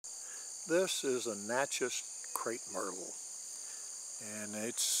This is a Natchez Crepe Myrtle, and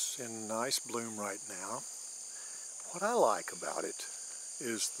it's in nice bloom right now. What I like about it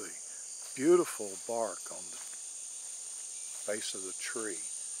is the beautiful bark on the base of the tree.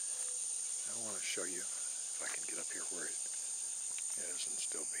 I want to show you if I can get up here where it is and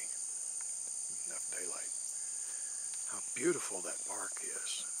still be enough daylight. How beautiful that bark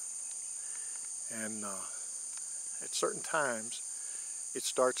is. And at certain times it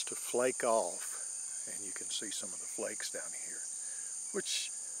starts to flake off, and you can see some of the flakes down here,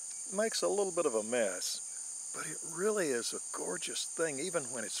 which makes a little bit of a mess, but it really is a gorgeous thing. Even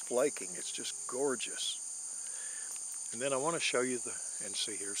when it's flaking, it's just gorgeous. And then I want to show you and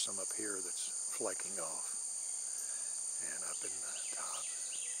see here's some up here that's flaking off, and up in the top.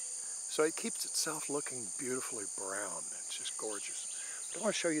 So it keeps itself looking beautifully brown. It's just gorgeous. But I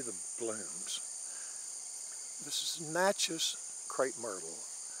want to show you the blooms. This is Natchez Crepe Myrtle.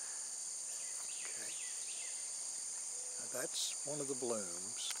 Okay. Now that's one of the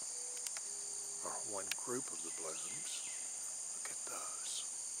blooms, or one group of the blooms. Look at those.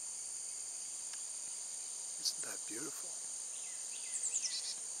 Isn't that beautiful?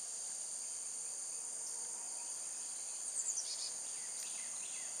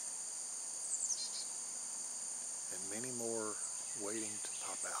 And many more waiting to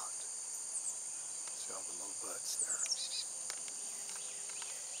pop out. See all the little buds there.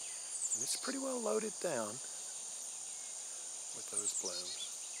 And it's pretty well loaded down with those blooms.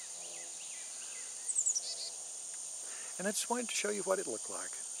 And I just wanted to show you what it looked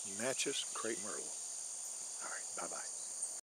like. Natchez Crepe Myrtle. All right, bye-bye.